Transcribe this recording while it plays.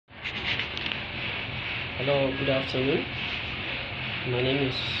Hello, good afternoon. My name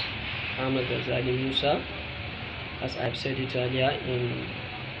is Ahmad Garzali Musa. As I've said it earlier in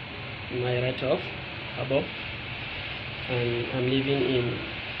my write-off above, and I'm living in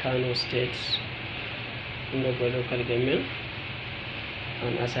Kano State, in the local government.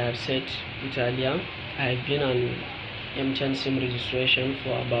 And as I have said it earlier, I've been on MTN SIM registration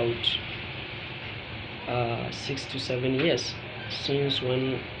for about 6 to 7 years since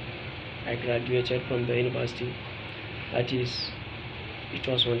when I graduated from the university. That is, it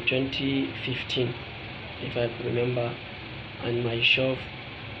was on 2015, if I could remember, and my shop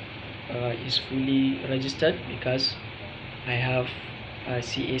is fully registered because I have a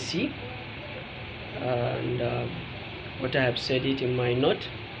CAC, and what I have said it in my note,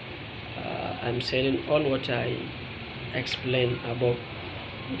 I'm saying all what I explained above.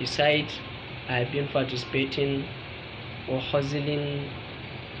 Besides, I have been participating or hustling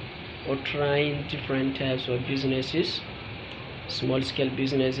or trying different types of businesses, small scale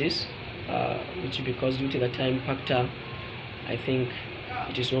businesses, which, because due to the time factor, I think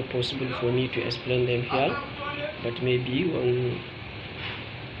it is not possible for me to explain them here. But maybe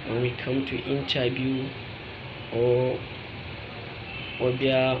when we come to interview or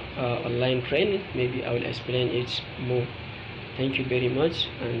via online training, maybe I will explain it more. Thank you very much,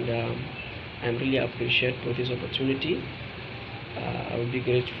 and I'm really appreciate for this opportunity. I will be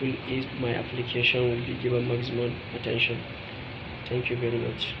grateful if my application will be given maximum attention. Thank you very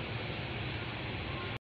much.